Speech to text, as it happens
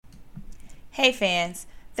Hey fans,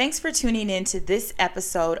 thanks for tuning in to this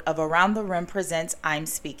episode of Around the Rim Presents I'm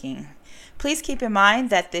Speaking. Please keep in mind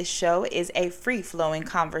that this show is a free-flowing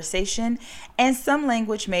conversation and some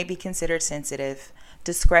language may be considered sensitive.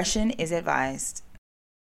 Discretion is advised.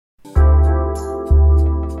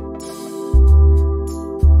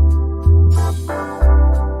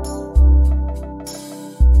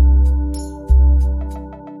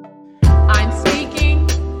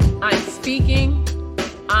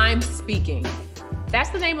 I'm speaking. That's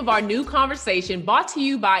the name of our new conversation brought to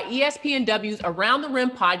you by espnW's Around the Rim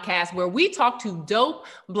podcast, where we talk to dope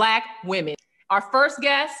Black women. Our first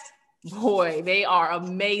guest, boy, they are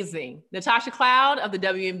amazing. Natasha Cloud of the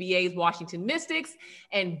WNBA's Washington Mystics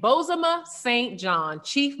and Bozoma St. John,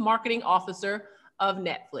 Chief Marketing Officer of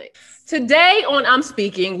Netflix. Today on I'm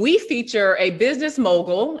Speaking, we feature a business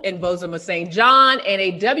mogul in Bozoma St. John and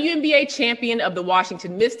a WNBA champion of the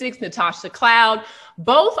Washington Mystics, Natasha Cloud.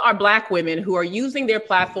 Both are Black women who are using their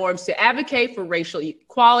platforms to advocate for racial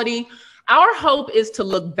equality. Our hope is to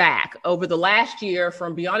look back over the last year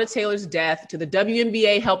from Breonna Taylor's death to the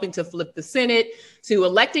WNBA helping to flip the Senate to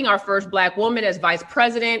electing our first Black woman as vice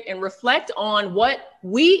president and reflect on what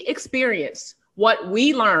we experienced, what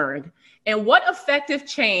we learned, and what effective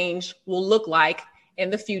change will look like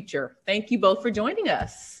in the future. Thank you both for joining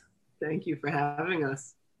us. Thank you for having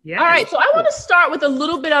us. Yeah. All right, so I want to start with a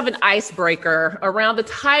little bit of an icebreaker around the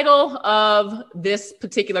title of this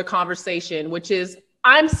particular conversation, which is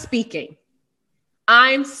I'm Speaking.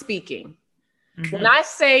 I'm Speaking. Mm-hmm. When I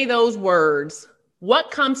say those words, what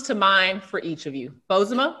comes to mind for each of you?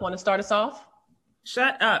 Bozoma, want to start us off?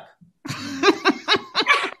 Shut up.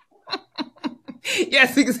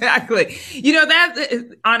 Yes, exactly. You know,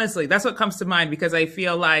 that honestly, that's what comes to mind, because I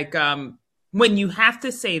feel like when you have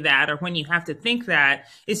to say that or when you have to think that,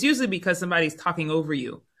 it's usually because somebody's talking over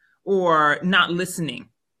you or not listening.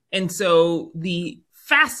 And so the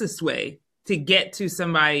fastest way to get to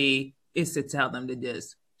somebody is to tell them to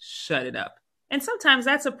just shut it up. And sometimes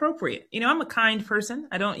that's appropriate. You know, I'm a kind person.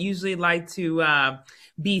 I don't usually like to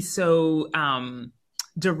be so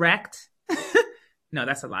direct. No,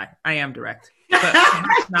 that's a lie. I am direct. But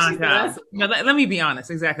not, let me be honest.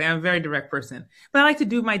 Exactly. I'm a very direct person, but I like to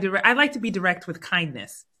do I like to be direct with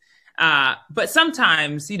kindness. But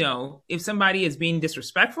sometimes, you know, if somebody is being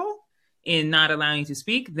disrespectful in not allowing you to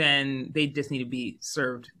speak, then they just need to be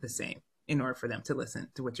served the same in order for them to listen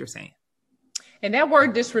to what you're saying. And that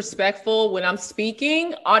word disrespectful, when I'm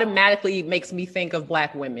speaking, automatically makes me think of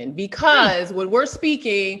Black women, because when we're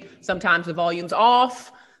speaking, sometimes the volume's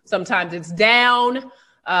off, sometimes it's down.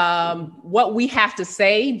 What we have to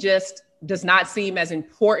say just does not seem as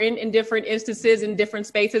important in different instances, in different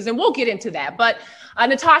spaces. And we'll get into that. But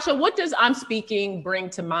Natasha, what does I'm Speaking bring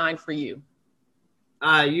to mind for you?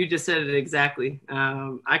 You just said it exactly.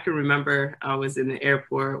 I can remember I was in the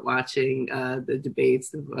airport watching the debates,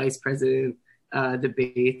 the vice president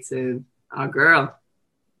debates, and girl,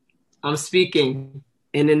 I'm speaking.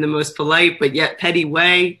 And in the most polite but yet petty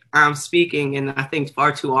way, I'm speaking. And I think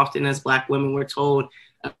far too often as Black women, we're told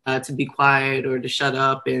to be quiet or to shut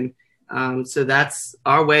up. And so that's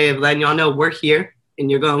our way of letting y'all know we're here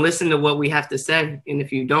and you're going to listen to what we have to say. And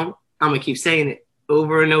if you don't, I'm going to keep saying it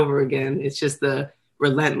over and over again. It's just the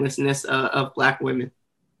relentlessness of Black women.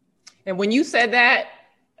 And when you said that,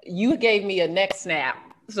 you gave me a neck snap.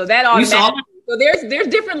 So that automatically. So there's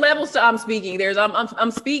different levels to I'm Speaking. There's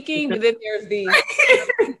I'm speaking, but then there's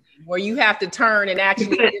the where you have to turn and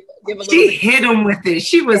actually give a little. She hit him with it.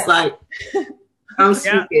 She was like, I'm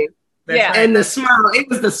speaking. Yeah. And the smile, it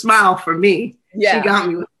was the smile for me. Yeah. She got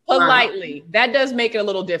me with politely. That does make it a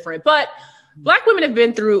little different. But Black women have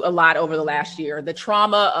been through a lot over the last year. The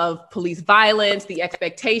trauma of police violence, the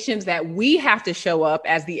expectations that we have to show up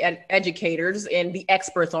as the educators and the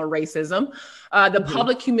experts on racism, the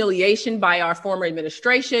public humiliation by our former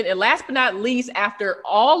administration. And last but not least, after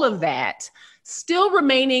all of that, still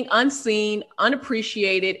remaining unseen,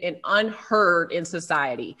 unappreciated, and unheard in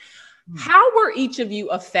society. How were each of you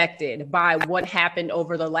affected by what happened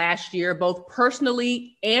over the last year, both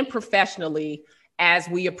personally and professionally, as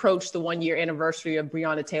we approach the 1-year anniversary of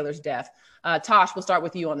Breonna Taylor's death? Tosh, we'll start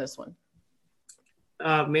with you on this one.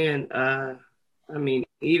 I mean,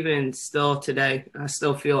 even still today, I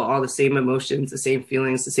still feel all the same emotions, the same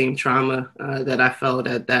feelings, the same trauma that I felt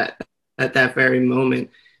at that very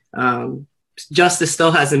moment. Justice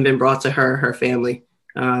still hasn't been brought to her family.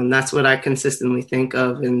 That's what I consistently think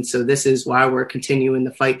of. And so this is why we're continuing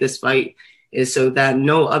to fight this fight, is so that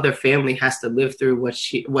no other family has to live through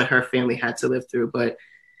what her family had to live through. But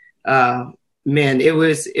man, it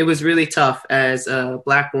was really tough as a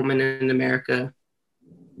Black woman in America.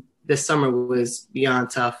 This summer was beyond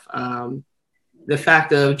tough. the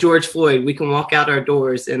fact of George Floyd, we can walk out our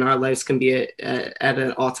doors and our lives can be at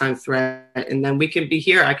an all-time threat. And then we can be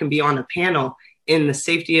here. I can be on a panel in the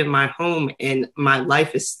safety of my home and my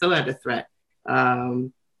life is still at a threat.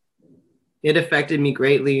 It affected me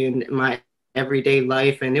greatly in my everyday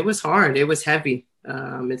life, and it was hard. It was heavy.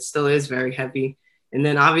 It still is very heavy. And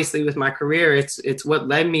then obviously with my career, it's what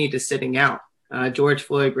led me to sitting out. George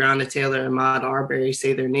Floyd, Breonna Taylor, Ahmaud Arbery,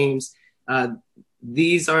 say their names.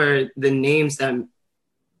 These are the names that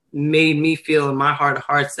made me feel in my heart of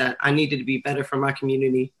hearts that I needed to be better for my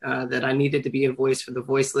community, that I needed to be a voice for the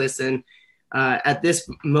voiceless. And at this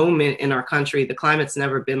moment in our country, the climate's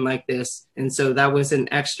never been like this. And so that was an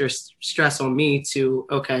extra stress on me to,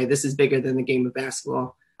 okay, this is bigger than the game of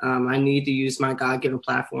basketball. I need to use my God-given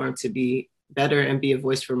platform to be better and be a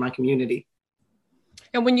voice for my community.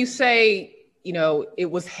 And when you say, you know,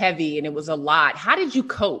 it was heavy and it was a lot, how did you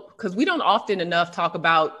cope? Because we don't often enough talk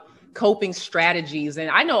about coping strategies. And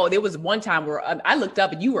I know there was one time where I looked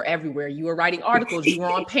up and you were everywhere. You were writing articles, you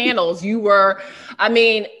were on panels, you were, I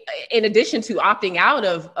mean, in addition to opting out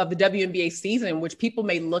of the WNBA season, which people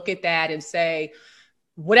may look at that and say,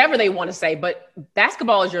 whatever they want to say, but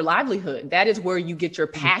basketball is your livelihood. That is where you get your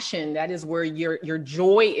passion. That is where your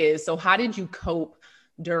joy is. So how did you cope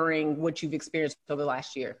during what you've experienced over the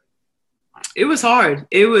last year? It was hard.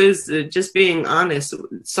 It was just being honest.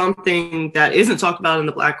 Something that isn't talked about in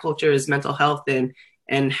the Black culture is mental health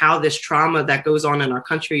and how this trauma that goes on in our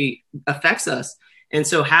country affects us. And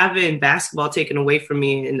so having basketball taken away from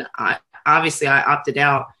me, and obviously I opted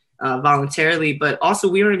out voluntarily, but also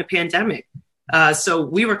we were in a pandemic. So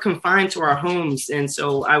we were confined to our homes. And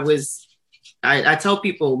so I tell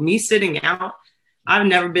people, me sitting out, I've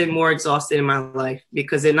never been more exhausted in my life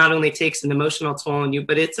because it not only takes an emotional toll on you,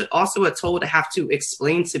 but it's also a toll to have to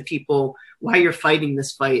explain to people why you're fighting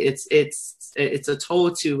this fight. It's a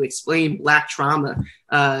toll to explain Black trauma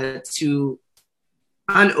to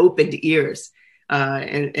unopened ears.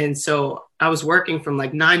 And so I was working from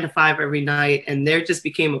like 9 to 5 every night. And there just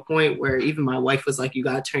became a point where even my wife was like, you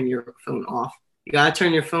got to turn your phone off. You got to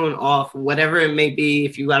turn your phone off, whatever it may be.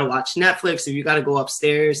 If you got to watch Netflix, if you got to go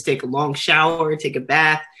upstairs, take a long shower, take a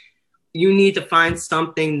bath, you need to find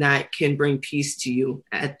something that can bring peace to you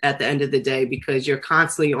at the end of the day, because you're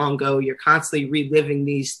constantly on go. You're constantly reliving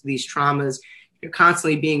these traumas. You're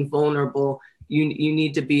constantly being vulnerable. You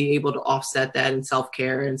need to be able to offset that in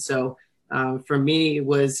self-care. And so for me, it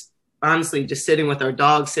was honestly just sitting with our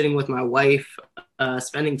dog, sitting with my wife,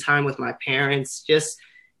 spending time with my parents, just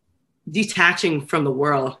detaching from the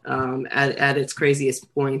world at its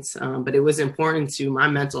craziest points. But it was important to my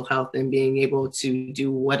mental health and being able to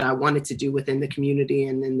do what I wanted to do within the community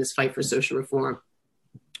and in this fight for social reform.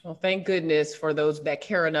 Well, thank goodness for those that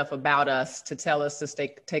care enough about us to tell us to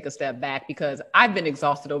take a step back, because I've been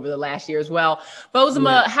exhausted over the last year as well.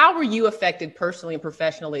 Bozoma, how were you affected personally and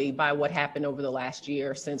professionally by what happened over the last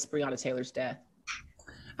year since Breonna Taylor's death?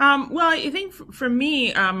 Well, I think for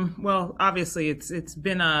me, well, obviously it's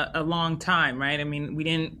been a long time, right? I mean, we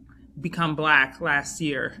didn't become Black last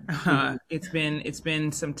year. It's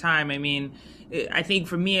been some time. I mean, I think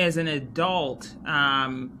for me as an adult,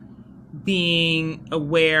 being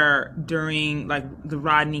aware during like the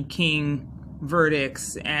Rodney King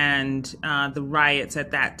verdicts and the riots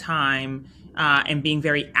at that time, and being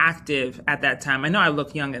very active at that time. I know I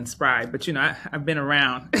look young and spry, but you know, I've been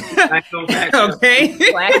around. Black don't crack.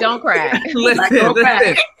 Okay. Black don't crack.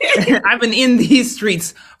 Listen. I've been in these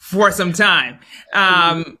streets for some time.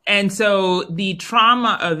 And so the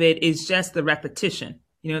trauma of it is just the repetition.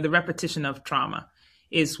 You know, the repetition of trauma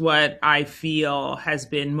is what I feel has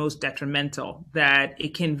been most detrimental, that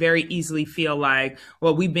it can very easily feel like,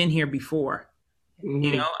 well, we've been here before. Mm-hmm.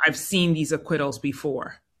 You know, I've seen these acquittals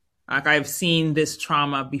before. Like I've seen this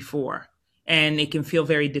trauma before, and it can feel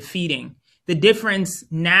very defeating. The difference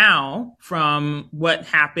now from what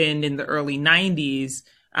happened in the early 90s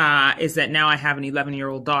is that now I have an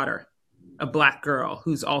 11-year-old daughter, a Black girl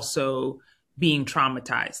who's also being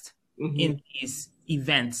traumatized in these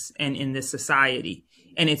events and in this society.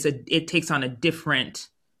 And it takes on a different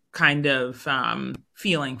kind of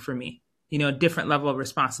feeling for me, you know, a different level of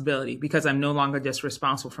responsibility, because I'm no longer just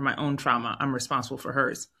responsible for my own trauma. I'm responsible for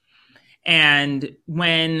hers. And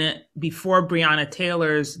before Breonna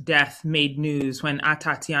Taylor's death made news, when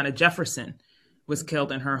Tatiana Jefferson was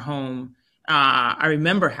killed in her home, I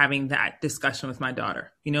remember having that discussion with my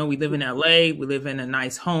daughter. You know, we live in LA, we live in a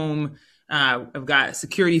nice home. I've got a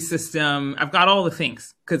security system. I've got all the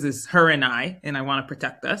things because it's her and I want to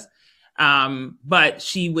protect us. But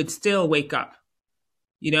she would still wake up,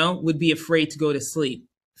 you know, would be afraid to go to sleep,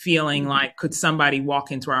 feeling like, could somebody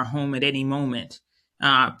walk into our home at any moment?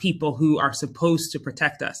 people who are supposed to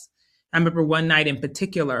protect us. I remember one night in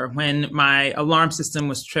particular when my alarm system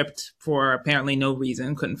was tripped for apparently no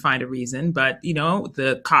reason, couldn't find a reason, but, you know,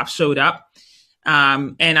 the cops showed up,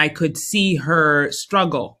 and I could see her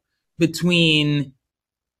struggle between,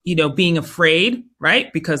 you know, being afraid,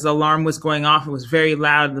 right? Because the alarm was going off. It was very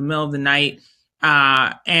loud in the middle of the night,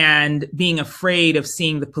 and being afraid of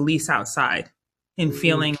seeing the police outside and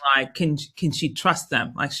feeling like, can she trust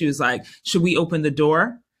them? Like, she was like, should we open the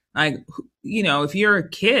door? Like, you know, if you're a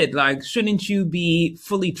kid, like, shouldn't you be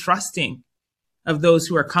fully trusting of those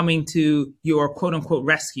who are coming to your quote unquote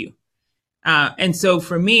rescue? And so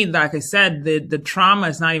for me, like I said, the trauma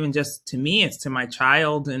is not even just to me, it's to my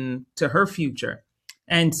child and to her future.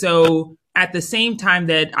 And so at the same time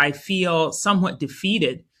that I feel somewhat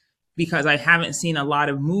defeated because I haven't seen a lot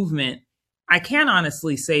of movement, I can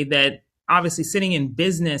honestly say that obviously sitting in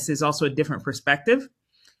business is also a different perspective.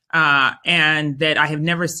 And that I have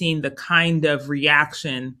never seen the kind of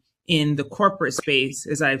reaction in the corporate space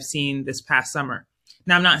as I've seen this past summer.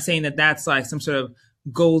 Now, I'm not saying that that's like some sort of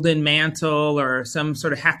golden mantle or some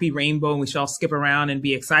sort of happy rainbow and we should all skip around and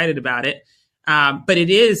be excited about it. But it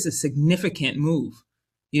is a significant move.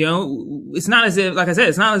 You know, it's not as if, like I said,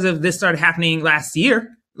 it's not as if this started happening last year.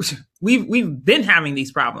 We've been having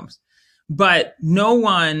these problems, but no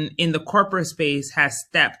one in the corporate space has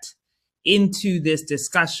stepped into this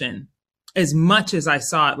discussion as much as I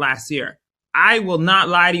saw it last year. I will not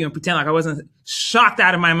lie to you and pretend like I wasn't shocked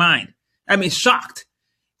out of my mind. I mean, shocked,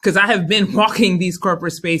 because I have been walking these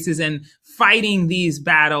corporate spaces and fighting these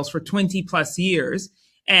battles for 20 plus years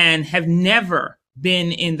and have never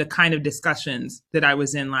been in the kind of discussions that I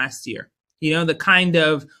was in last year. You know, the kind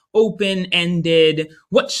of open-ended,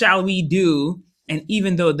 what shall we do? And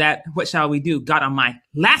even though that what shall we do got on my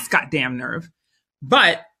last goddamn nerve,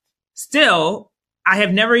 but still, I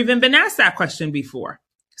have never even been asked that question before.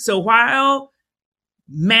 So while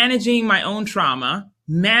managing my own trauma,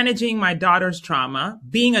 managing my daughter's trauma,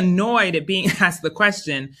 being annoyed at being asked the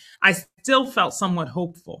question, I still felt somewhat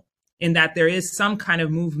hopeful in that there is some kind of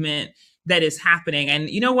movement that is happening. And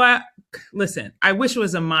you know what? Listen, I wish it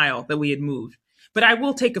was a mile that we had moved, but I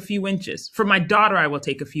will take a few inches. For my daughter, I will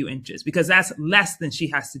take a few inches because that's less than she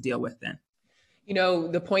has to deal with then. You know,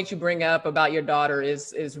 the point you bring up about your daughter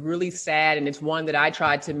is really sad. And it's one that I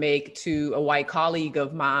tried to make to a white colleague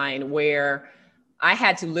of mine where I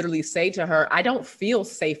had to literally say to her, I don't feel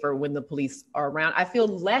safer when the police are around. I feel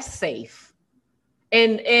less safe.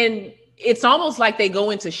 And it's almost like they go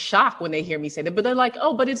into shock when they hear me say that, but they're like,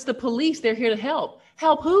 oh, but it's the police. They're here to help.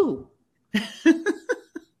 Help who?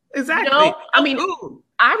 Exactly. You know? I mean,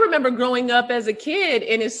 I remember growing up as a kid,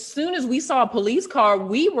 and as soon as we saw a police car,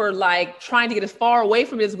 we were like trying to get as far away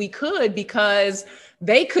from it as we could because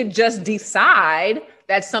they could just decide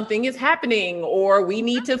that something is happening or we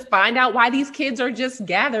need to find out why these kids are just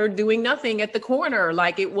gathered doing nothing at the corner.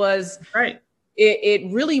 Like it was, right.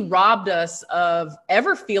 It really robbed us of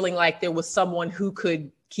ever feeling like there was someone who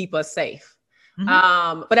could keep us safe.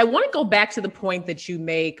 Mm-hmm. But I want to go back to the point that you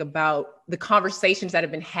make about the conversations that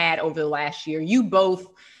have been had over the last year. You both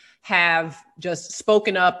have just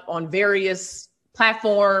spoken up on various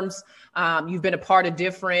platforms. You've been a part of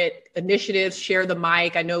different initiatives, Share the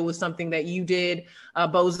Mic. I know it was something that you did,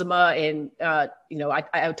 Bozoma. And, you know,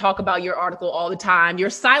 I talk about your article all the time. Your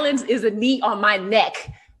silence is a knee on my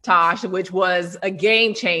neck, Tosh, which was a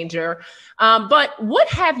game changer. But what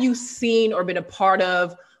have you seen or been a part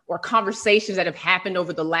of or conversations that have happened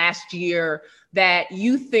over the last year that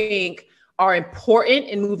you think are important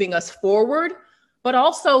in moving us forward, but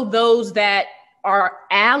also those that our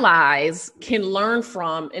allies can learn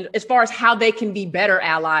from and as far as how they can be better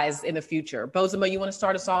allies in the future? Bozoma, you want to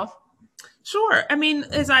start us off? Sure. I mean,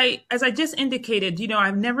 as I just indicated, you know,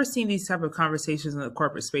 I've never seen these type of conversations in the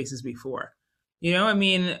corporate spaces before. You know, I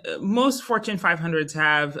mean, most Fortune 500s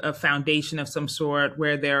have a foundation of some sort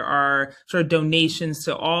where there are sort of donations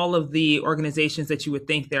to all of the organizations that you would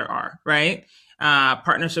think there are, right?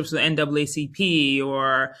 Partnerships with NAACP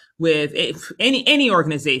or with any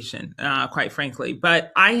organization, quite frankly.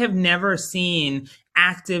 But I have never seen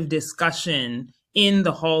active discussion in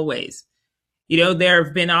the hallways. You know, there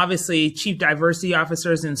have been obviously chief diversity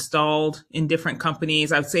officers installed in different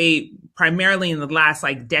companies. I would say primarily in the last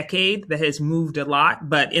decade that has moved a lot,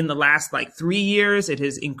 but in the last 3 years, it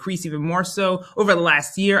has increased even more so. Over the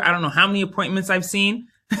last year, I don't know how many appointments I've seen,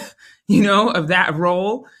 you know, of that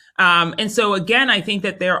role. And so again, I think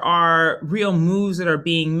that there are real moves that are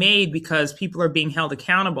being made because people are being held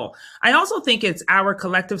accountable. I also think it's our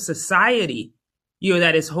collective society, you know,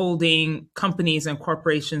 that is holding companies and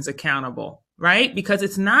corporations accountable. right? Because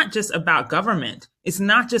it's not just about government. It's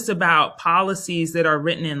not just about policies that are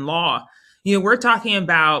written in law. We're talking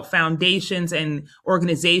about foundations and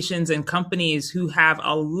organizations and companies who have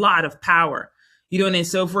a lot of power. And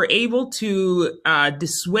so if we're able to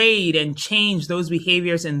dissuade and change those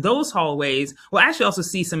behaviors in those hallways, we'll actually also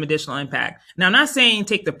see some additional impact. Now, I'm not saying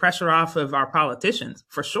take the pressure off of our politicians.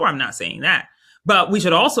 For sure, I'm not saying that. But we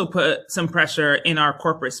should also put some pressure in our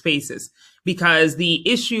corporate spaces, because the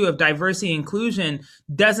issue of diversity and inclusion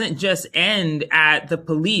doesn't just end at the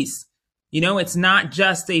police. It's not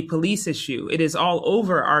just a police issue. It is all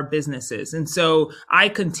over our businesses. And so I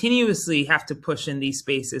continuously have to push in these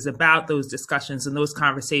spaces about those discussions and those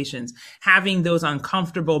conversations, having those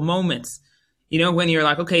uncomfortable moments, when you're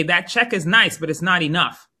like, okay, that check is nice, but it's not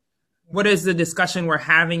enough. What is the discussion we're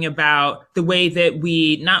having about the way that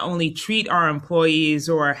we not only treat our employees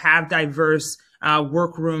or have diverse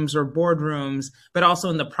workrooms or boardrooms, but also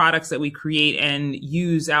in the products that we create and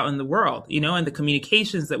use out in the world, and the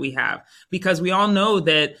communications that we have, because we all know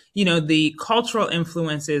that, the cultural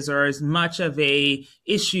influences are as much of a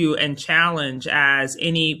issue and challenge as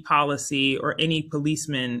any policy or any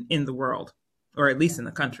policeman in the world, or at least in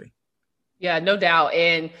the country. Yeah, no doubt.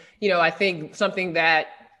 And, I think something that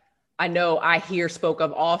I know I hear spoke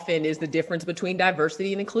of often is the difference between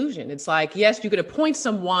diversity and inclusion. It's like, yes, you could appoint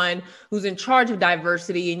someone who's in charge of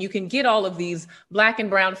diversity and you can get all of these Black and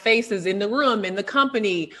brown faces in the room, in the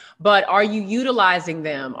company, but are you utilizing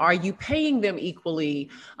them? Are you paying them equally?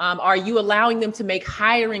 Are you allowing them to make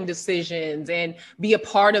hiring decisions and be a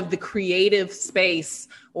part of the creative space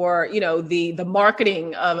or, the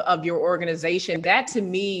marketing of your organization? That to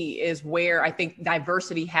me is where I think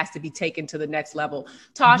diversity has to be taken to the next level.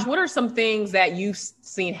 Tosh, what are some things that you've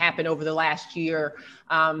seen happen over the last year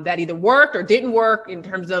that either worked or didn't work in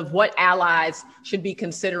terms of what allies should be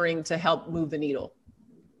considering to help move the needle?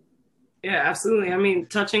 Yeah, absolutely. I mean,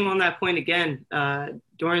 touching on that point again,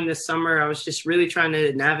 during this summer, I was just really trying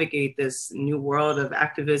to navigate this new world of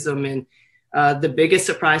activism. And the biggest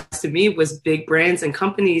surprise to me was big brands and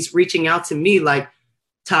companies reaching out to me like,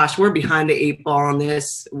 Tosh, we're behind the 8 ball on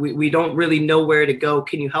this. We don't really know where to go.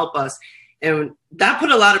 Can you help us? And that put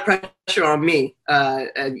a lot of pressure on me.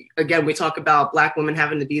 And again, we talk about Black women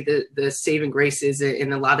having to be the saving graces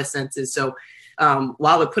in a lot of senses. So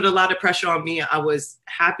while it put a lot of pressure on me, I was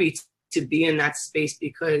happy to be in that space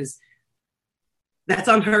because that's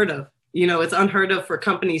unheard of. It's unheard of for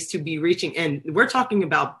companies to be reaching, and we're talking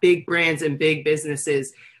about big brands and big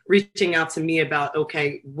businesses reaching out to me about,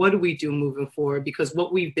 okay, what do we do moving forward? Because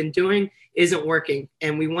what we've been doing isn't working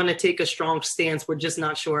and we want to take a strong stance. We're just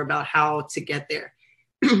not sure about how to get there.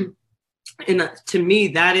 And to me,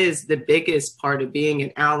 that is the biggest part of being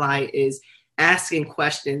an ally, is asking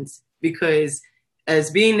questions, because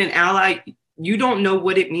as being an ally, you don't know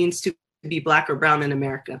what it means to be Black or brown in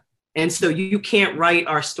America. And so you can't write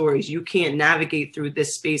our stories. You can't navigate through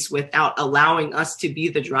this space without allowing us to be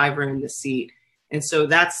the driver in the seat. And so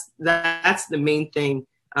that's the main thing.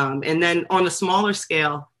 And then on a smaller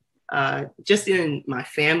scale, just in my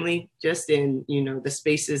family, just in, the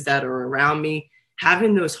spaces that are around me,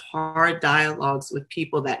 having those hard dialogues with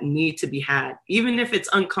people that need to be had, even if it's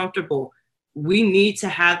uncomfortable, we need to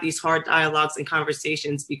have these hard dialogues and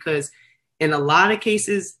conversations, because in a lot of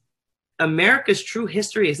cases, America's true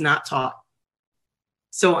history is not taught.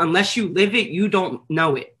 So unless you live it, you don't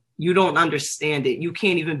know it. You don't understand it. You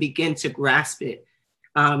can't even begin to grasp it.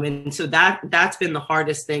 And so that's been the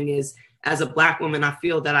hardest thing, is as a Black woman, I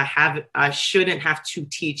feel that I shouldn't have to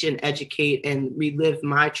teach and educate and relive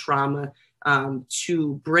my trauma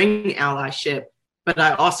to bring allyship. But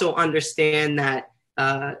I also understand that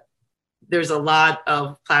there's a lot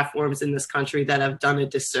of platforms in this country that have done a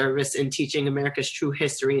disservice in teaching America's true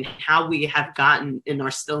history and how we have gotten and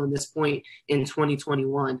are still in this point in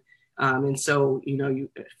 2021. And so,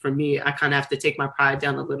 for me, I kind of have to take my pride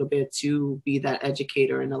down a little bit to be that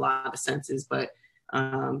educator in a lot of senses, but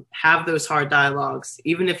have those hard dialogues,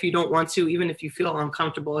 even if you don't want to, even if you feel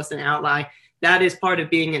uncomfortable as an ally. That is part of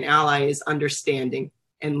being an ally, is understanding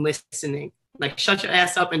and listening. Like, shut your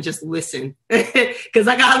ass up and just listen, because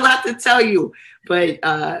I got a lot to tell you. But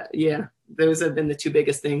yeah, those have been the two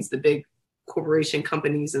biggest things, the big corporation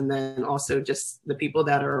companies, and then also just the people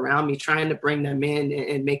that are around me, trying to bring them in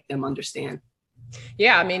and make them understand.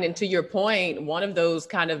 Yeah, I mean, and to your point, one of those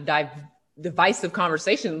kind of divisive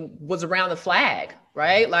conversation was around the flag,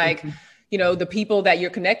 right? Like, the people that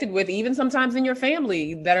you're connected with, even sometimes in your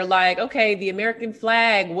family, that are like, okay, the American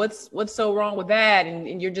flag, what's so wrong with that?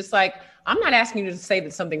 And you're just like, I'm not asking you to say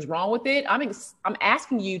that something's wrong with it. I'm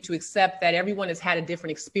asking you to accept that everyone has had a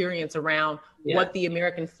different experience around what the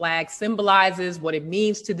American flag symbolizes, what it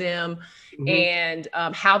means to them, and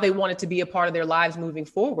how they want it to be a part of their lives moving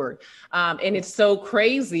forward. And it's so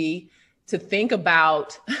crazy to think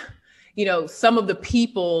about, some of the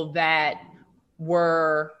people that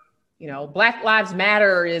were, Black Lives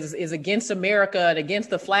Matter is against America and against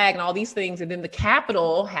the flag and all these things. And then the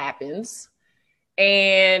Capitol happens.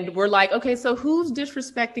 And we're like, okay, so who's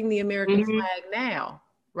disrespecting the American flag now,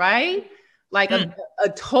 right? Like a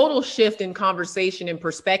total shift in conversation and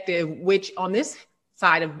perspective, which on this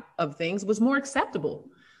side of things was more acceptable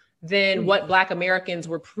than what Black Americans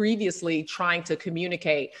were previously trying to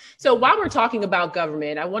communicate. So while we're talking about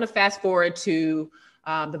government, I want to fast forward to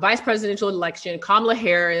the vice presidential election, Kamala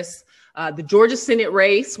Harris, the Georgia Senate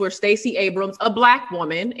race where Stacey Abrams, a Black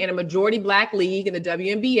woman in a majority Black league in the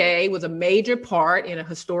WNBA, was a major part in a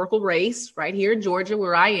historical race right here in Georgia,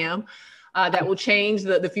 where I am, that will change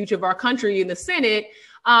the future of our country in the Senate.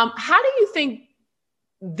 How do you think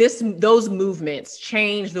those movements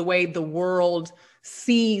change the way the world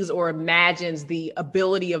sees or imagines the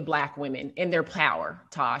ability of Black women and their power?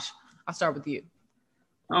 Tosh, I'll start with you.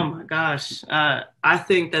 Oh my gosh. I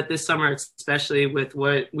think that this summer, especially with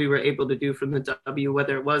what we were able to do from the W,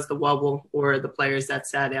 whether it was the wobble or the players that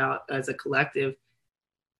sat out as a collective,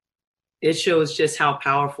 it shows just how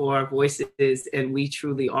powerful our voice is and we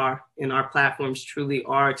truly are, and our platforms truly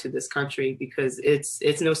are to this country, because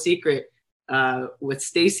it's no secret with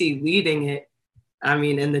Stacey leading it,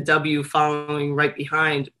 and the W following right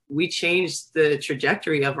behind, we changed the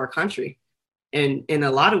trajectory of our country. And in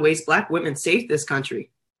a lot of ways, Black women saved this country.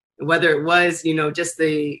 Whether it was, just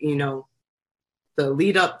the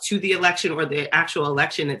lead up to the election or the actual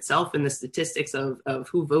election itself and the statistics of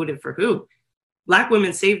who voted for who, Black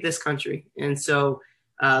women saved this country. And so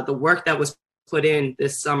the work that was put in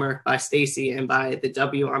this summer by Stacey and by the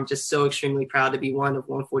W, I'm just so extremely proud to be one of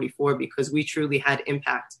 144, because we truly had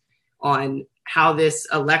impact on how this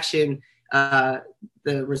election, the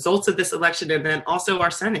results of this election, and then also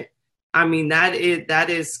our Senate. That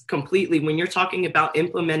is completely, when you're talking about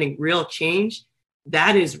implementing real change,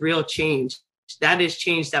 that is real change. That is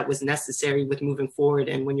change that was necessary with moving forward.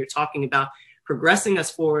 And when you're talking about progressing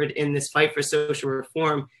us forward in this fight for social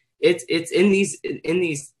reform, it's in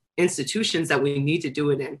these institutions that we need to do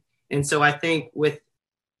it in. And so I think with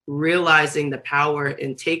realizing the power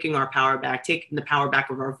and taking our power back, taking the power back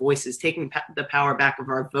of our voices, taking the power back of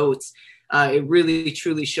our votes, it really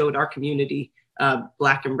truly showed our community,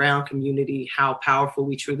 Black and Brown community, how powerful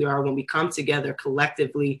we truly are when we come together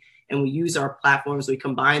collectively and we use our platforms, we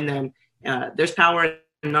combine them. There's power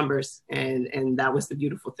in numbers, and that was the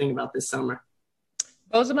beautiful thing about this summer.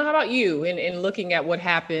 Bozoma, how about you in looking at what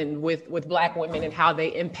happened with Black women and how they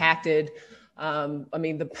impacted,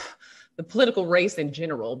 the political race in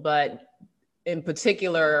general, but in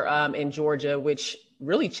particular in Georgia, which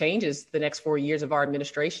really changes the next 4 years of our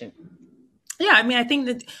administration? Yeah, I think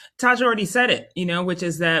that Tasha already said it, which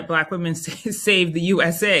is that Black women saved the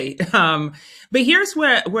USA. But here's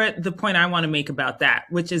where the point I want to make about that,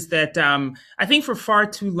 which is that I think for far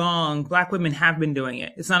too long, Black women have been doing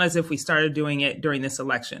it. It's not as if we started doing it during this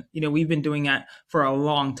election. We've been doing that for a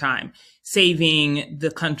long time, saving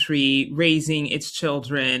the country, raising its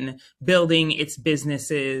children, building its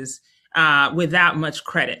businesses without much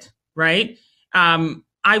credit, right?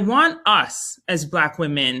 I want us as Black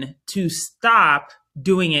women to stop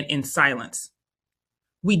doing it in silence.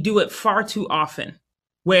 We do it far too often,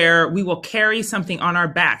 where we will carry something on our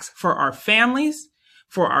backs for our families,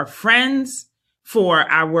 for our friends, for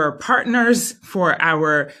our partners, for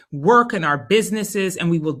our work and our businesses,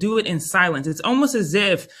 and we will do it in silence. It's almost as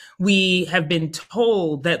if we have been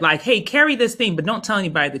told that, like, hey, carry this thing, but don't tell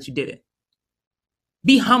anybody that you did it.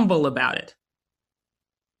 Be humble about it.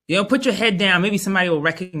 Put your head down. Maybe somebody will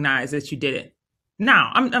recognize that you did it. No,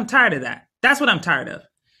 I'm tired of that. That's what I'm tired of.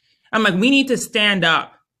 I'm like, we need to stand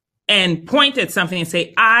up and point at something and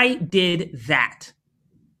say, I did that.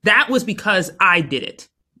 That was because I did it.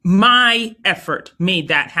 My effort made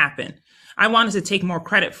that happen. I want us to take more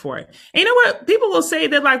credit for it. And you know what? People will say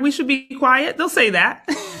that, like, we should be quiet. They'll say that.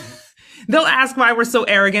 They'll ask why we're so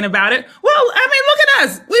arrogant about it. Well, look at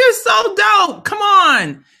us. We are so dope. Come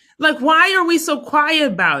on. Like, why are we so quiet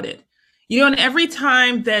about it? And every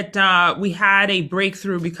time that we had a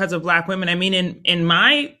breakthrough because of Black women, in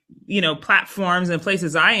my, platforms and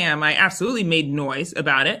places I am, I absolutely made noise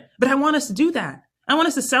about it. But I want us to do that. I want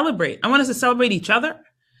us to celebrate. I want us to celebrate each other.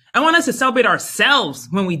 I want us to celebrate ourselves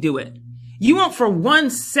when we do it. You won't for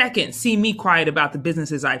 1 second see me quiet about the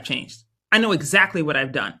businesses I've changed. I know exactly what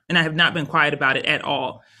I've done, and I have not been quiet about it at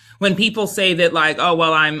all. When people say that like, oh,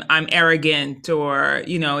 well, I'm arrogant or,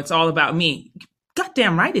 it's all about me.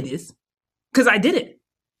 Goddamn right it is, because I did it.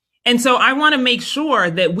 And so I want to make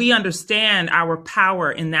sure that we understand our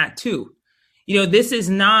power in that too. This is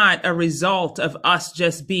not a result of us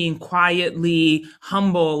just being quietly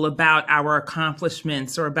humble about our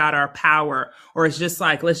accomplishments or about our power, or it's just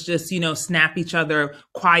like, let's just, snap each other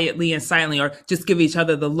quietly and silently, or just give each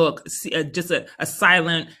other the look, just a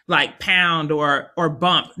silent like pound or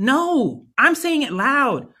bump. No, I'm saying it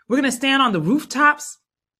loud. We're going to stand on the rooftops.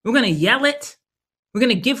 We're going to yell it. We're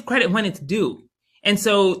going to give credit when it's due. And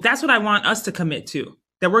so that's what I want us to commit to.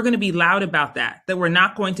 That we're going to be loud about that we're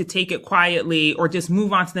not going to take it quietly or just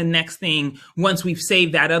move on to the next thing once we've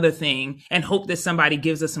saved that other thing and hope that somebody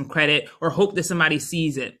gives us some credit or hope that somebody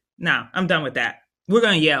sees it. No, I'm done with that. We're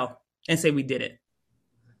going to yell and say we did it.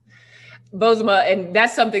 Bozoma, and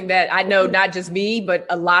that's something that I know not just me, but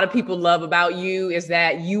a lot of people love about you is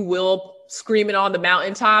that you will scream it on the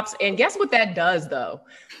mountaintops. And guess what that does, though?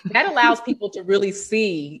 That allows people to really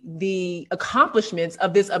see the accomplishments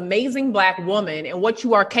of this amazing Black woman and what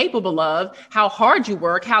you are capable of, how hard you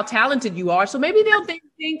work, how talented you are. So maybe they'll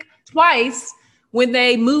think twice when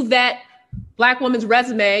they move that Black woman's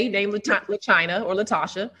resume, named LaChina or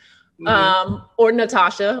Natasha, or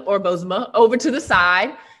Natasha or Bozoma, over to the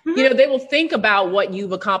side. They will think about what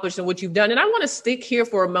you've accomplished and what you've done. And I want to stick here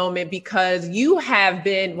for a moment because you have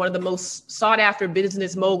been one of the most sought after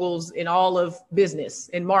business moguls in all of business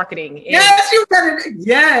and marketing. And yes, you got it.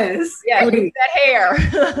 Yes. Yeah, that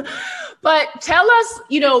hair. But tell us,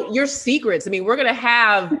 your secrets. I mean, we're going to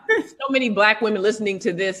have so many Black women listening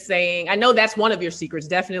to this saying, I know that's one of your secrets,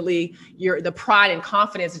 definitely the pride and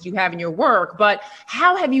confidence that you have in your work, but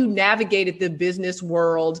how have you navigated the business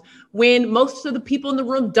world when most of the people in the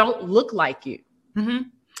room don't look like you? Mm-hmm.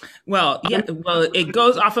 Well, yeah, it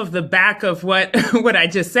goes off of the back of what I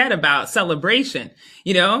just said about celebration,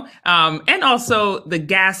 and also the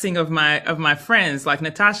gassing of my friends, like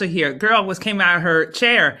Natasha here. Girl came out of her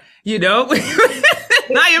chair,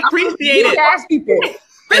 I appreciate it. Gas people.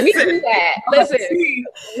 We do that. Listen.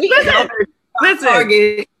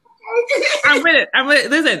 I'm with it.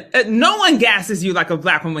 Listen, no one gasses you like a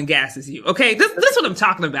Black woman gasses you. Okay. This is what I'm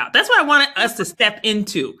talking about. That's what I wanted us to step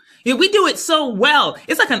into. We do it so well.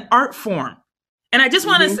 It's like an art form. And I just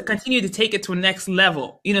want us to continue to take it to a next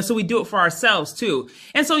level, so we do it for ourselves too.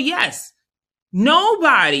 And so, yes,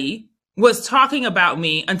 nobody was talking about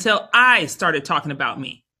me until I started talking about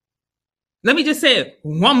me. Let me just say it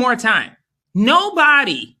one more time.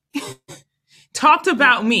 Nobody talked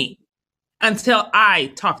about me until I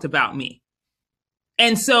talked about me.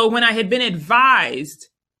 And so when I had been advised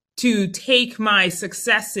to take my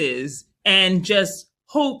successes and just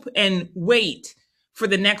hope and wait for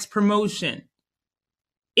the next promotion,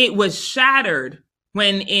 it was shattered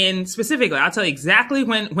when specifically, I'll tell you exactly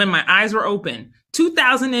when my eyes were open,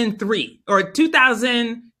 2003 or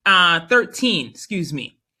 2013, excuse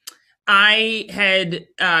me. I had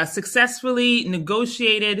successfully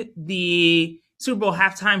negotiated the Super Bowl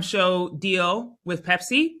halftime show deal with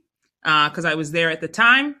Pepsi because I was there at the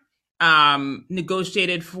time,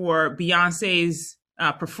 negotiated for Beyonce's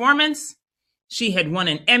performance. She had won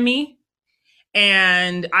an Emmy,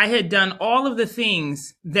 and I had done all of the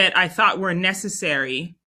things that I thought were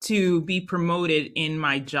necessary to be promoted in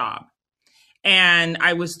my job. And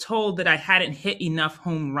I was told that I hadn't hit enough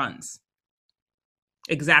home runs.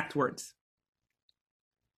 Exact words.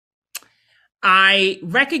 I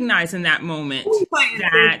recognized in that moment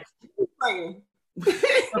that okay.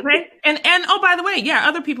 And oh, by the way, yeah,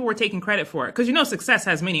 other people were taking credit for it because success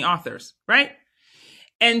has many authors, right?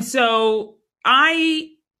 And so I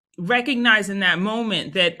recognized in that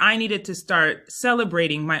moment that I needed to start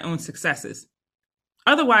celebrating my own successes.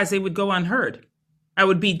 Otherwise, they would go unheard. I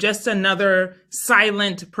would be just another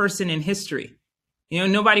silent person in history.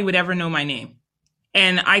 Nobody would ever know my name.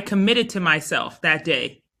 And I committed to myself that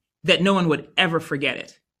day that no one would ever forget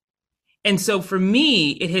it. And so for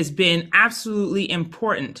me, it has been absolutely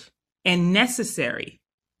important and necessary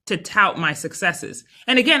to tout my successes.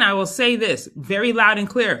 And again, I will say this very loud and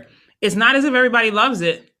clear. It's not as if everybody loves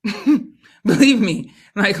it. Believe me,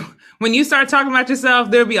 like when you start talking about yourself,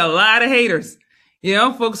 there'll be a lot of haters.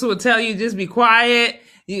 Folks who will tell you just be quiet.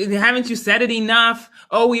 Haven't you said it enough?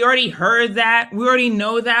 Oh, we already heard that. We already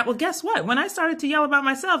know that. Well, guess what? When I started to yell about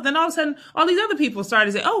myself, then all of a sudden, all these other people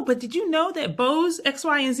started to say, oh, but did you know that Bo's X,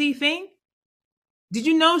 Y, and Z thing? Did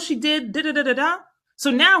you know she did da-da-da-da-da? So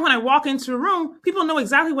now when I walk into a room, people know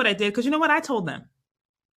exactly what I did because you know what? I told them.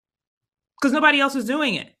 Because nobody else was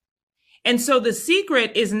doing it. And so the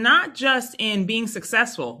secret is not just in being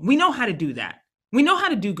successful. We know how to do that. We know how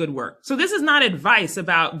to do good work. So this is not advice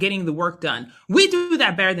about getting the work done. We do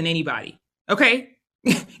that better than anybody. Okay?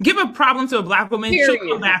 Give a problem to a Black woman, she'll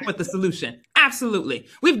come back with the solution. Absolutely.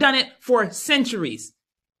 We've done it for centuries.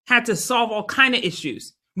 Had to solve all kind of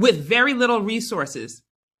issues with very little resources.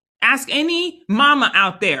 Ask any mama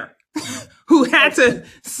out there who had to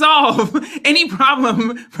solve any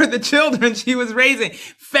problem for the children she was raising,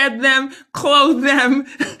 fed them, clothed them,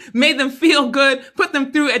 made them feel good, put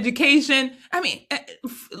them through education. I mean,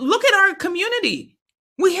 look at our community.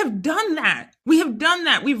 We have done that. We have done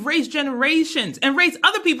that. We've raised generations and raised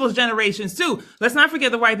other people's generations too. Let's not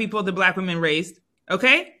forget the white people the Black women raised.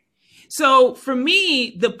 Okay. So for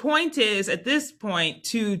me, the point is at this point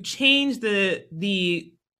to change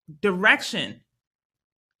the direction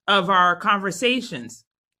of our conversations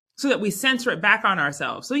so that we center it back on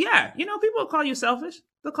ourselves. So yeah, you know, people will call you selfish.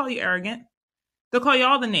 They'll call you arrogant. They'll call you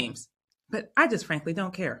all the names, but I just frankly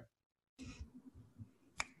don't care.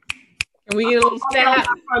 Can we get a little snap?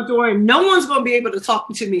 No one's going to be able to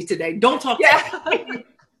talk to me today. Don't talk to me.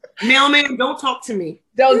 Mailman, don't talk to me.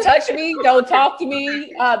 Don't touch me. Don't talk to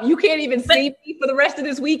me. You can't even see me for the rest of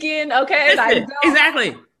this weekend. Okay. Listen,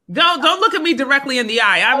 exactly. Don't look at me directly in the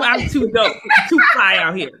eye. I'm too dope, too fly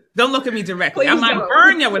out here. Don't look at me directly. I might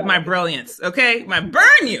burn you with my brilliance. Okay. Might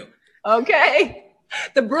burn you. Okay.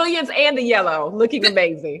 The brilliance and the yellow looking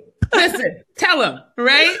amazing. Listen, tell them,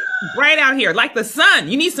 right? Bright out here, like the sun.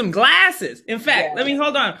 You need some glasses. In fact, let me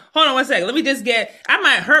hold on 1 second. Let me just I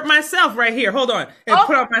might hurt myself right here. Hold on, and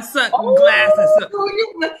put on my sun glasses.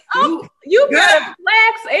 You got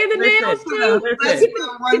flax and the nails too.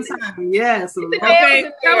 One time, yes. Okay,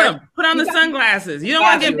 tell them, put on the sunglasses. You don't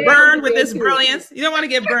want to get burned with this brilliance. You don't want to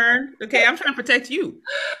get burned. Okay, I'm trying to protect you.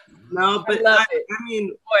 No, but I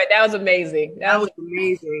mean, boy, that was amazing. That was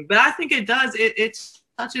amazing. But I think it does. It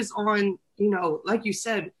touches on, you know, like you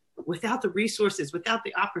said, without the resources, without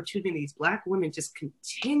the opportunities, Black women just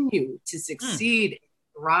continue to succeed and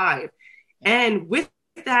thrive. And with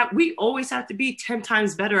that, we always have to be 10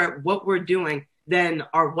 times better at what we're doing than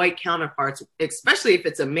our white counterparts, especially if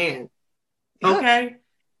it's a man. Okay.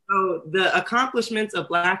 So the accomplishments of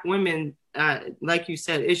Black women, like you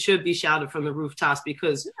said, it should be shouted from the rooftops,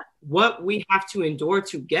 because what we have to endure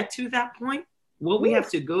to get to that point, what we have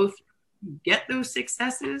to go through to get those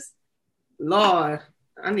successes, Lord,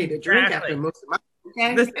 I need a drink after most of my.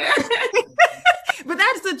 Okay? But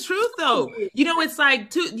that's the truth, though. You know, it's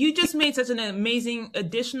like, you just made such an amazing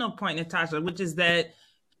additional point, Natasha, which is that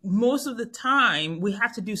most of the time we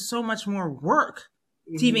have to do so much more work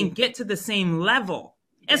to even get to the same level.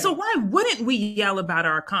 And so why wouldn't we yell about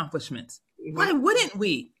our accomplishments? Why wouldn't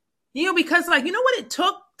we? You know, because like, you know what it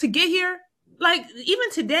took to get here? Like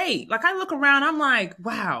even today, like I look around, I'm like,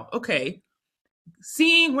 wow, okay.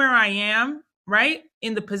 Seeing where I am, right?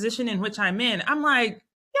 In the position in which I'm in, I'm like,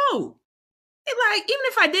 yo, like, even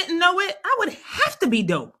if I didn't know it, I would have to be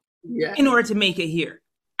dope in order to make it here.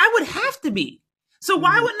 I would have to be. So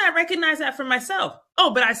why wouldn't I recognize that for myself?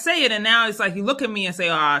 Oh, but I say it, and now it's like you look at me and say,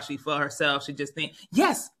 oh, she for herself. She just think,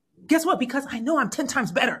 yes, guess what? Because I know I'm 10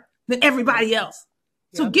 times better than everybody else.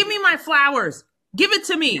 So give me my flowers. Give it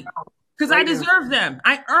to me. Because I deserve them.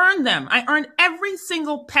 I earned them. I earned every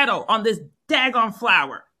single petal on this daggone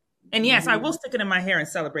flower. And yes, I will stick it in my hair and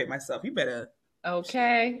celebrate myself. You better.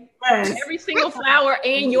 Okay. Yes. Every single flower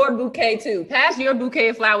and your bouquet too. Pass your bouquet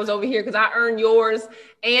of flowers over here because I earned yours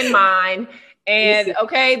and mine. And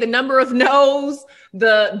okay, the number of no's,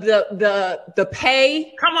 the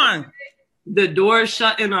pay. Come on. The doors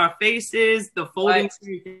shut in our faces, the folding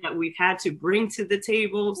that we've had to bring to the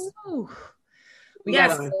tables. Ooh.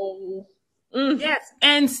 Yes. Yes.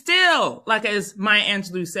 And still, like as Maya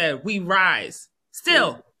Angelou said, we rise.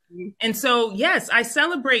 Still. And so, yes, I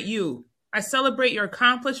celebrate you. I celebrate your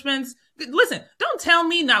accomplishments. Listen, don't tell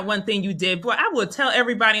me not one thing you did, boy. I will tell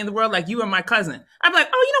everybody in the world like you are my cousin. I'm like,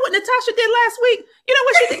 oh, you know what Natasha did last week? You know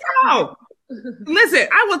what she did? Oh, listen,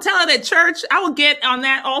 I will tell it at church. I will get on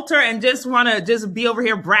that altar and just want to just be over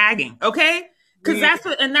here bragging. Okay. Because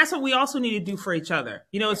that's what we also need to do for each other.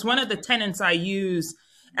 You know, it's one of the tenets I use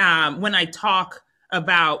when I talk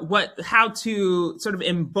about how to sort of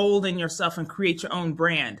embolden yourself and create your own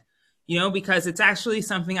brand. You know, because it's actually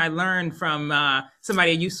something I learned from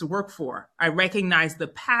somebody I used to work for. I recognized the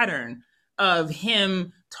pattern of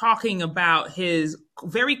him talking about his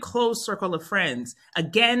very close circle of friends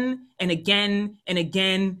again and again and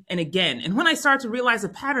again and again. And when I started to realize the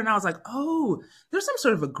pattern, I was like, oh, there's some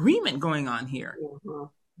sort of agreement going on here.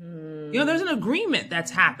 You know, there's an agreement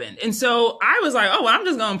that's happened. And so I was like, oh, well, I'm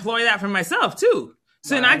just going to employ that for myself, too.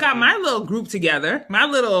 So then I got my little group together, my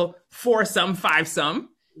little foursome, fivesome.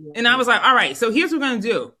 And I was like, all right, so here's what we're going to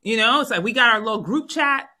do. You know, it's like we got our little group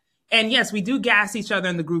chat. And yes, we do gas each other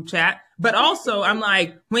in the group chat. But also, I'm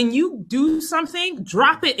like, when you do something,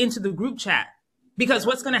 drop it into the group chat. Because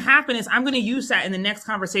what's going to happen is I'm going to use that in the next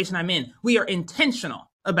conversation I'm in. We are intentional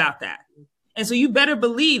about that. And so you better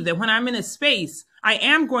believe that when I'm in a space, I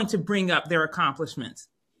am going to bring up their accomplishments.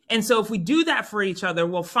 And so if we do that for each other,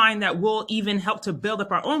 we'll find that we'll even help to build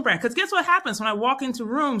up our own brand. Because guess what happens when I walk into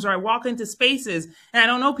rooms or I walk into spaces and I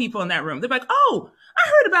don't know people in that room? They're like, oh, I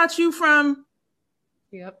heard about you from...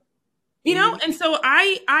 Yep. You know, and so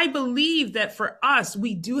I believe that for us,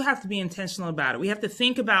 we do have to be intentional about it. We have to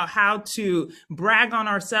think about how to brag on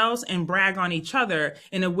ourselves and brag on each other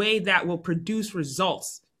in a way that will produce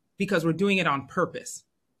results because we're doing it on purpose.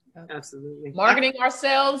 Absolutely. Marketing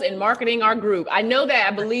ourselves and marketing our group. I know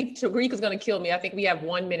that. I believe Tariq is going to kill me. I think we have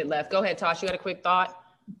 1 minute left. Go ahead, Tosh. You got a quick thought?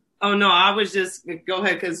 Oh, no, I was just, go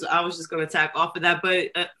ahead, because I was just going to tack off of that.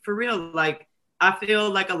 But for real, like, I feel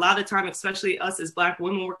like a lot of time, especially us as Black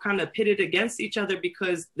women, we're kind of pitted against each other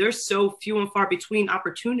because there's so few and far between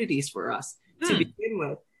opportunities for us to begin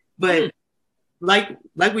with. But like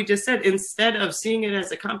we just said, instead of seeing it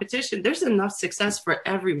as a competition, there's enough success for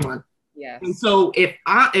everyone. Yes. And so if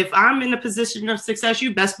I'm in a position of success,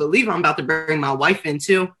 you best believe I'm about to bring my wife in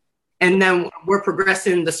too. And then we're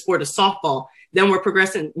progressing the sport of softball. Then we're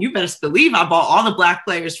progressing. You best believe I bought all the Black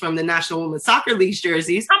players from the National Women's Soccer League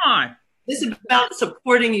jerseys. Come on. This is about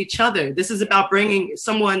supporting each other. This is about bringing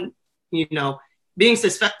someone, you know, being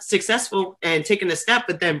successful and taking a step,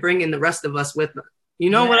 but then bringing the rest of us with them.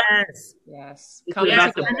 You know what? Yes.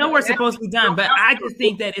 I know we're supposed to be done, but I just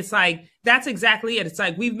think that it's like, that's exactly it. It's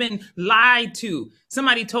like we've been lied to.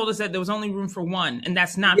 Somebody told us that there was only room for one, and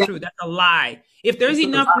that's not true. That's a lie. If there's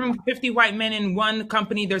enough room for 50 white men in one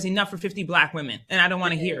company, there's enough for 50 Black women, and I don't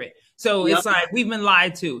want to hear it. So it's like we've been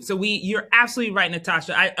lied to. So you're absolutely right,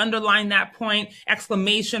 Natasha. I underline that point,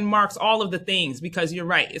 exclamation marks, all of the things, because you're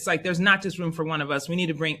right. It's like there's not just room for one of us. We need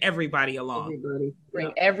to bring everybody along.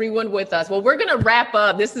 Bring everyone with us. Well, we're going to wrap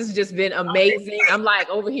up. This has just been amazing. I'm like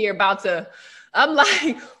over here I'm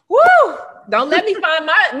like, woo! Don't let me find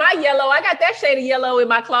my yellow. I got that shade of yellow in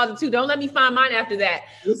my closet too. Don't let me find mine after that.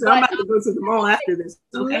 Listen, I'm about to go to the mall after this.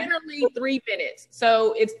 Okay? Literally 3 minutes.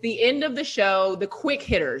 So it's the end of the show, the quick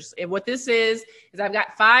hitters. And what this is I've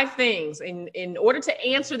got 5 things. And in order to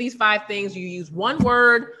answer these 5 things, you use one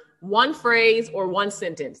word, one phrase, or one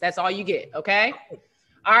sentence. That's all you get. Okay.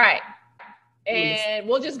 All right. And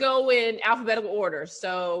we'll just go in alphabetical order.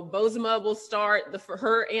 So Bozoma will start for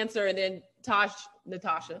her answer, and then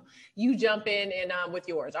Natasha, you jump in and with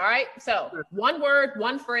yours. All right. So one word,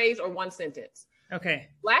 one phrase, or one sentence. Okay.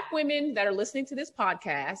 Black women that are listening to this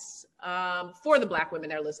podcast, for the Black women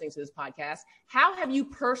that are listening to this podcast, how have you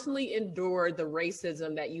personally endured the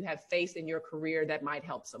racism that you have faced in your career that might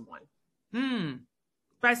help someone?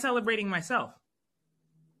 By celebrating myself.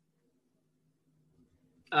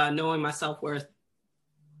 Knowing my self-worth.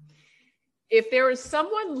 If there is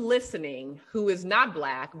someone listening who is not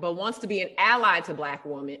Black, but wants to be an ally to Black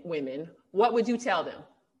women, what would you tell them?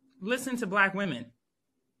 Listen to Black women.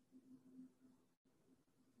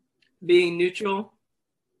 Being neutral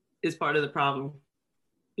is part of the problem.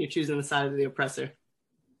 You're choosing the side of the oppressor.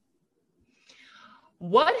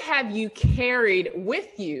 What have you carried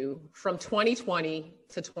with you from 2020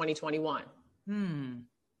 to 2021?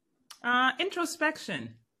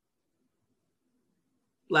 Introspection.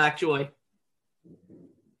 Black joy.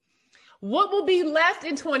 What will be left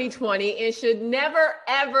in 2020 and should never,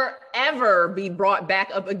 ever, ever be brought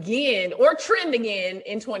back up again or trend again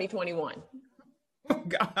in 2021? Oh,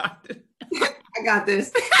 God. I got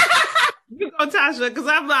this. You go, Tasha, because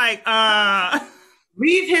I'm like,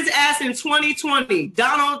 Leave his ass in 2020.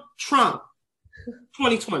 Donald Trump.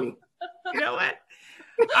 2020. You know what?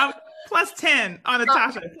 Plus 10 on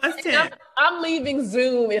Natasha. Plus 10. I'm leaving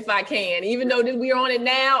Zoom if I can. Even though we're on it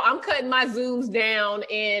now, I'm cutting my Zooms down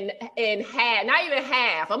in half. Not even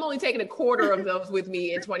half. I'm only taking a quarter of those with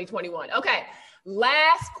me in 2021. Okay.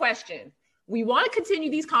 Last question. We want to continue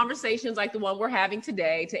these conversations like the one we're having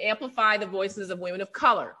today to amplify the voices of women of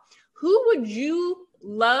color. Who would you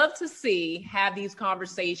love to see have these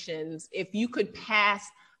conversations if you could pass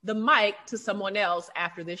the mic to someone else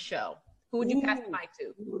after this show? Who would you pass the mic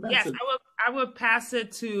to? Yes, I would pass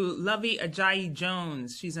it to Lovey Ajayi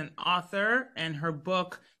Jones. She's an author, and her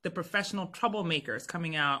book, The Professional Troublemaker, is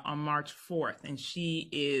coming out on March 4th, and she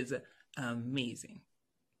is amazing.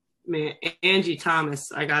 Man, Angie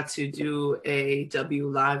Thomas, I got to do a W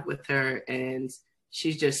live with her, and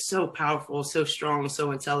she's just so powerful, so strong,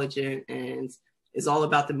 so intelligent, and is all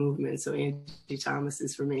about the movement. So Angie Thomas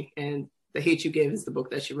is for me. And The Hate You Give is the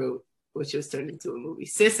book that she wrote. which was turned into a movie.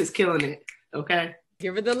 Sis is killing it. Okay.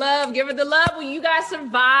 Give her the love. Give her the love. Well, you guys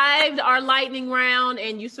survived our lightning round,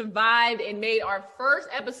 and you survived and made our first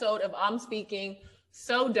episode of I'm Speaking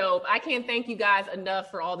so dope. I can't thank you guys enough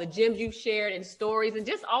for all the gems you've shared and stories and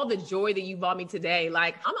just all the joy that you brought me today.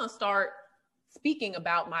 Like, I'm going to start speaking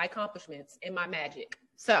about my accomplishments and my magic.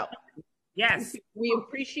 So, yes, we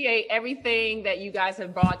appreciate everything that you guys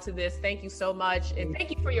have brought to this. Thank you so much. And thank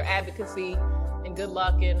you for your advocacy, and good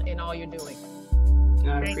luck in all you're doing.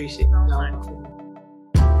 I appreciate it.